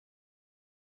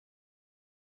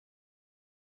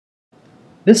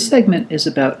This segment is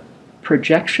about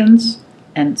projections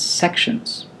and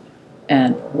sections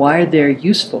and why they're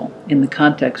useful in the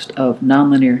context of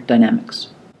nonlinear dynamics.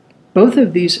 Both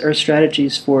of these are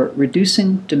strategies for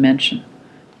reducing dimension,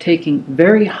 taking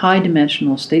very high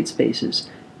dimensional state spaces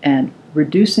and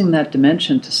reducing that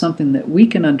dimension to something that we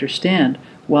can understand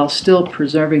while still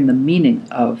preserving the meaning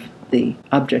of the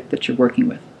object that you're working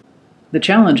with. The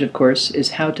challenge, of course,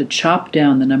 is how to chop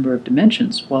down the number of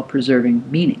dimensions while preserving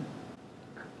meaning.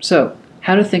 So,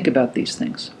 how to think about these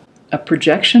things. A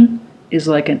projection is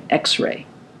like an X-ray,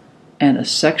 and a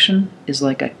section is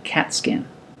like a CAT scan.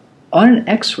 On an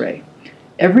X-ray,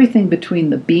 everything between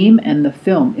the beam and the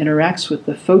film interacts with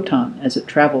the photon as it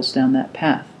travels down that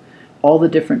path. All the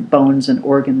different bones and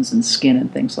organs and skin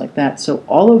and things like that. So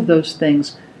all of those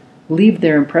things leave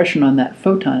their impression on that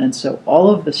photon, and so all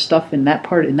of the stuff in that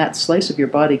part, in that slice of your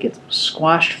body, gets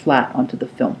squashed flat onto the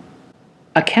film.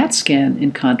 A CAT scan,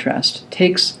 in contrast,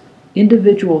 takes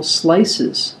individual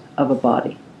slices of a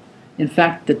body. In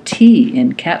fact, the T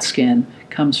in CAT scan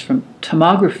comes from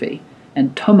tomography,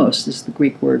 and tomos is the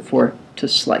Greek word for to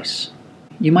slice.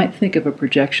 You might think of a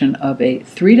projection of a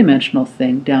three-dimensional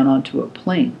thing down onto a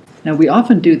plane. Now, we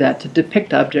often do that to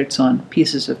depict objects on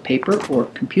pieces of paper or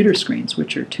computer screens,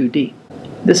 which are 2D.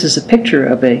 This is a picture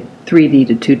of a 3D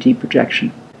to 2D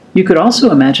projection. You could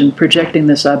also imagine projecting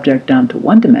this object down to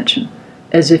one dimension,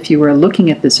 as if you were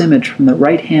looking at this image from the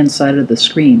right-hand side of the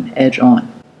screen, edge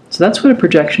on. So that's what a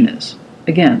projection is.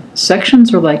 Again,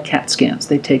 sections are like CAT scans.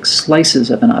 They take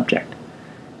slices of an object.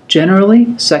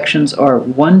 Generally, sections are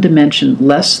one dimension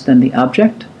less than the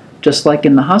object, just like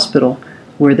in the hospital,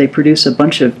 where they produce a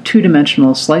bunch of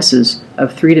two-dimensional slices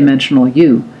of three-dimensional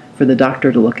you for the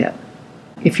doctor to look at.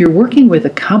 If you're working with a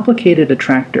complicated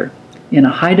attractor in a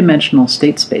high-dimensional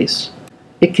state space,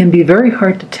 it can be very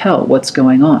hard to tell what's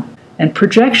going on. And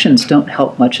projections don't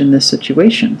help much in this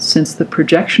situation, since the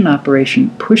projection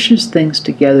operation pushes things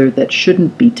together that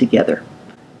shouldn't be together.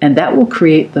 And that will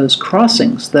create those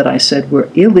crossings that I said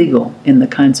were illegal in the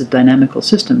kinds of dynamical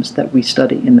systems that we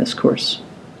study in this course.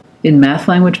 In math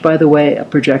language, by the way, a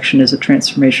projection is a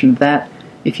transformation that,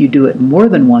 if you do it more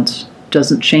than once,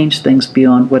 doesn't change things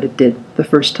beyond what it did the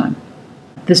first time.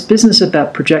 This business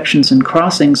about projections and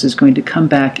crossings is going to come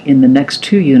back in the next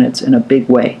 2 units in a big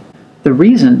way. The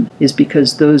reason is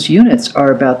because those units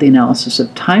are about the analysis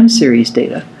of time series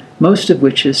data, most of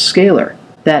which is scalar.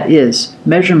 That is,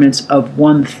 measurements of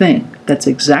one thing. That's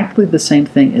exactly the same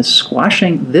thing as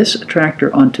squashing this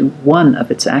attractor onto one of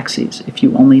its axes if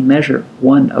you only measure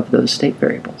one of those state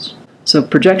variables. So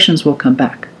projections will come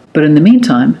back. But in the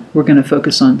meantime, we're going to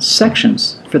focus on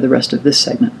sections for the rest of this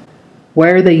segment. Why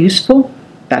are they useful?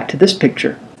 Back to this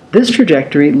picture. This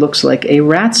trajectory looks like a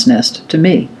rat's nest to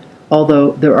me,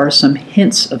 although there are some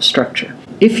hints of structure.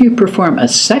 If you perform a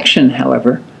section,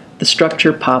 however, the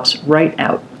structure pops right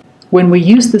out. When we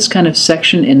use this kind of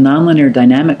section in nonlinear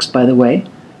dynamics, by the way,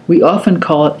 we often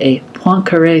call it a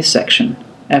Poincaré section,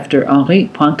 after Henri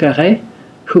Poincaré,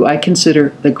 who I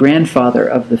consider the grandfather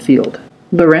of the field.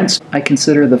 Lorentz, I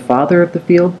consider the father of the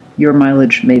field. Your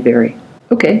mileage may vary.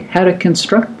 Okay, how to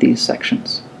construct these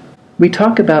sections. We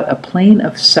talk about a plane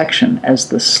of section as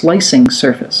the slicing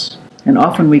surface, and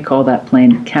often we call that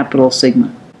plane capital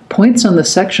sigma. Points on the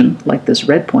section, like this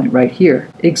red point right here,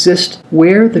 exist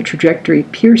where the trajectory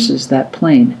pierces that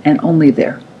plane, and only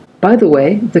there. By the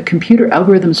way, the computer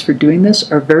algorithms for doing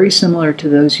this are very similar to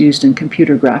those used in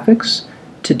computer graphics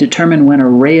to determine when a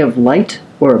ray of light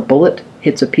or a bullet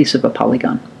hits a piece of a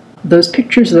polygon. Those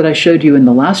pictures that I showed you in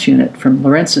the last unit from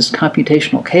Lorentz's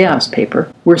computational chaos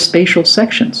paper were spatial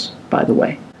sections, by the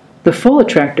way. The full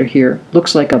attractor here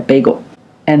looks like a bagel,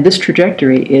 and this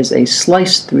trajectory is a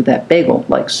slice through that bagel,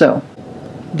 like so.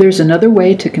 There's another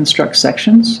way to construct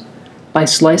sections by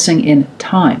slicing in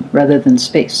time rather than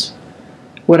space.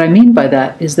 What I mean by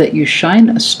that is that you shine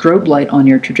a strobe light on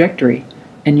your trajectory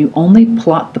and you only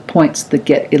plot the points that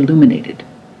get illuminated.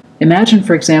 Imagine,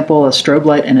 for example, a strobe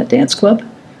light in a dance club.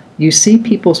 You see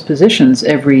people's positions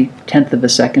every tenth of a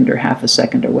second or half a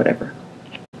second or whatever.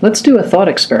 Let's do a thought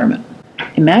experiment.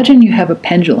 Imagine you have a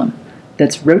pendulum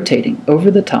that's rotating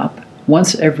over the top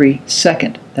once every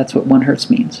second. That's what 1 hertz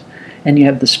means. And you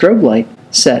have the strobe light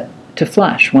set to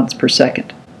flash once per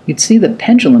second. You'd see the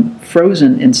pendulum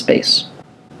frozen in space.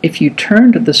 If you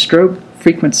turned the strobe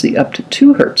frequency up to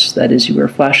 2 hertz, that is, you were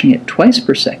flashing it twice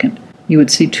per second, you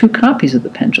would see 2 copies of the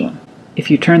pendulum. If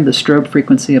you turned the strobe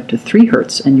frequency up to 3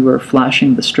 hertz and you were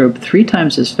flashing the strobe 3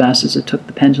 times as fast as it took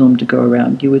the pendulum to go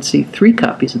around, you would see 3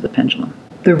 copies of the pendulum.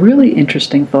 The really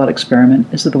interesting thought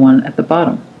experiment is the one at the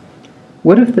bottom.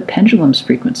 What if the pendulum's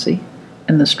frequency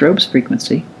and the strobe's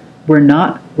frequency were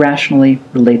not rationally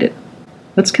related?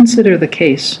 Let's consider the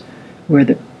case where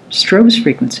the strobe's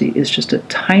frequency is just a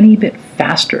tiny bit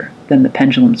faster than the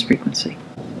pendulum's frequency.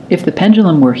 If the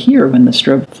pendulum were here when the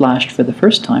strobe flashed for the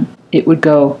first time, it would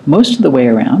go most of the way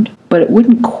around, but it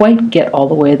wouldn't quite get all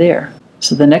the way there.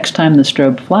 So the next time the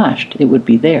strobe flashed, it would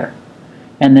be there.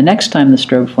 And the next time the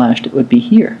strobe flashed, it would be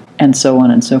here, and so on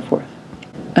and so forth.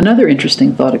 Another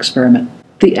interesting thought experiment.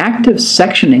 The act of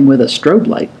sectioning with a strobe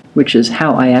light, which is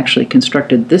how I actually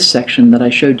constructed this section that I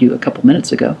showed you a couple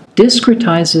minutes ago,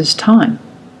 discretizes time,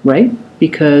 right?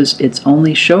 Because it's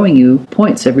only showing you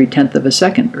points every 10th of a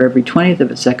second, or every 20th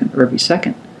of a second, or every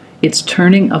second. It's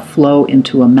turning a flow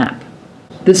into a map.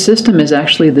 This system is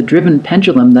actually the driven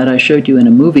pendulum that I showed you in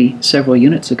a movie several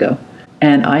units ago,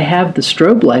 and I have the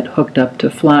strobe light hooked up to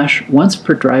flash once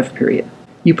per drive period.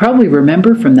 You probably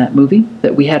remember from that movie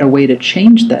that we had a way to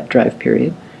change that drive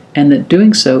period, and that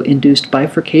doing so induced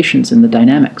bifurcations in the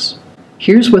dynamics.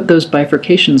 Here's what those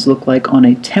bifurcations look like on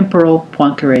a temporal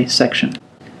Poincare section.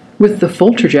 With the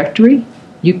full trajectory,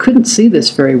 you couldn't see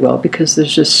this very well because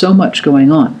there's just so much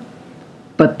going on.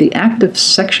 But the act of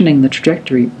sectioning the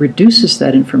trajectory reduces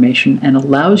that information and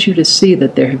allows you to see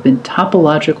that there have been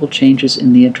topological changes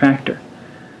in the attractor.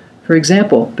 For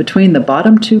example, between the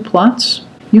bottom two plots,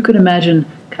 you could imagine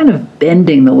kind of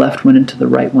bending the left one into the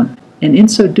right one. And in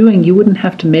so doing, you wouldn't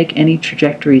have to make any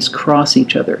trajectories cross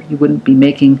each other. You wouldn't be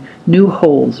making new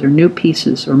holes or new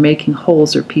pieces or making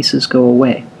holes or pieces go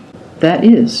away. That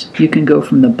is, you can go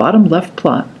from the bottom left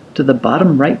plot to the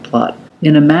bottom right plot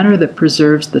in a manner that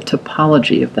preserves the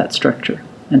topology of that structure.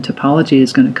 And topology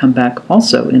is going to come back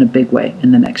also in a big way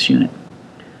in the next unit.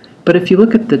 But if you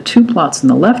look at the two plots in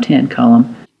the left-hand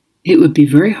column, it would be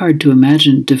very hard to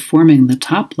imagine deforming the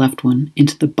top left one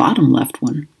into the bottom left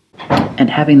one and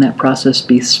having that process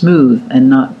be smooth and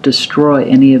not destroy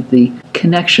any of the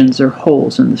connections or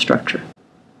holes in the structure.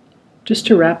 Just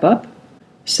to wrap up,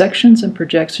 sections and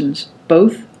projections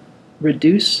both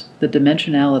reduce the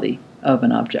dimensionality of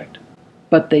an object,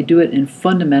 but they do it in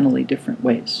fundamentally different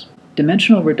ways.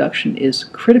 Dimensional reduction is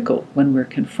critical when we're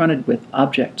confronted with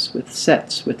objects, with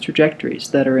sets, with trajectories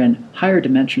that are in higher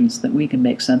dimensions than we can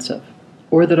make sense of,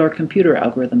 or that our computer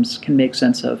algorithms can make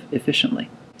sense of efficiently.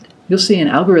 You'll see an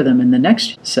algorithm in the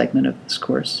next segment of this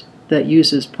course that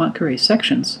uses Poincare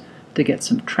sections to get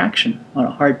some traction on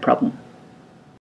a hard problem.